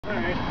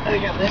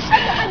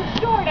I'm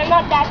short. I'm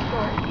not that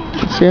short.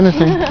 See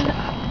anything?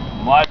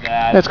 My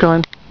bad. It's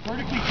going.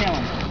 Vertically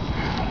challenged.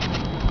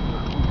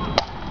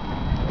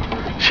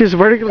 She's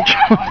vertically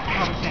challenged.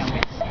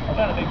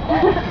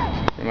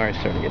 I'm already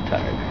starting to get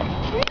tired.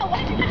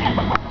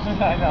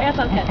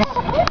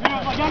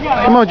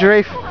 Come on,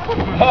 Giraffe.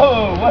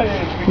 Oh, what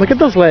is Look at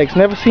those legs.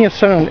 Never seen a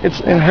son. It's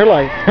in her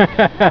life.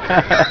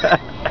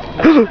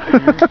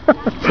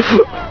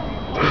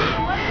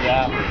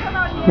 Yeah.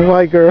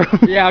 White girl.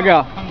 Yeah, I'll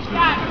go.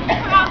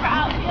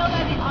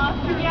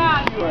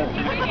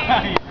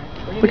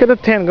 Look at the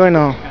tan going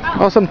on.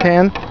 Awesome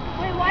tan.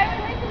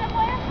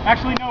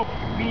 Actually, no.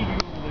 Me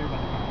over there.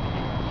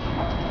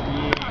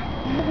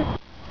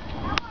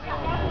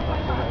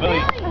 Billy,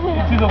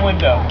 into the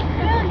window.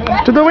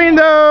 To the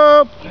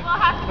window.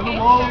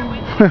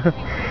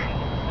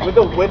 With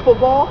the wiffle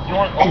ball? You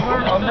want over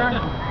and under?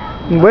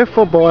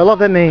 Wiffle ball. I love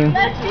that name.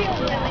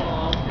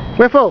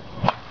 Wiffle.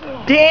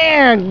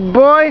 Dang,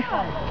 boy.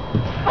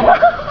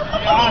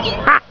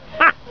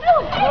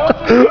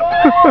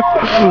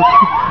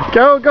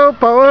 Go, go,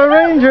 Power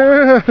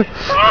Ranger.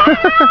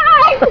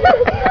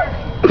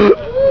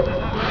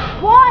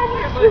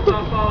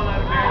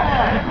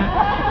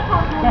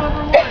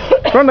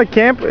 From the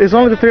camp, it's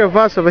only the three of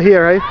us over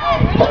here, right?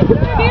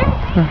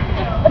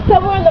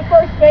 Somewhere on the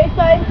first base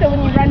line, so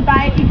when you run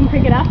by it, you can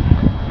pick it up.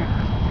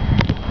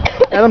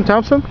 Adam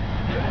Thompson?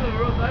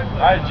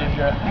 Hi,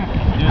 Ginger.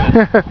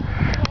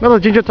 Another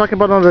ginger talking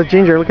about another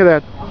ginger. Look at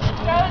that.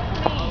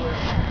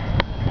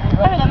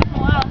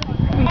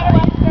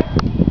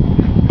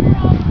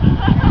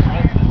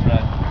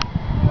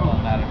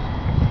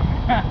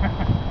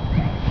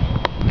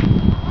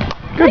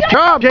 Good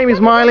job, Jamie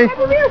Smiley.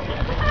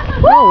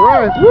 All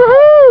right.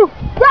 Woohoo!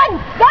 Run!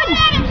 Run!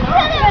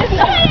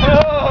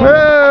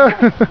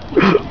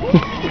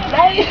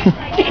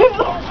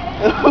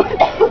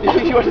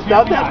 You want to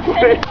stop that?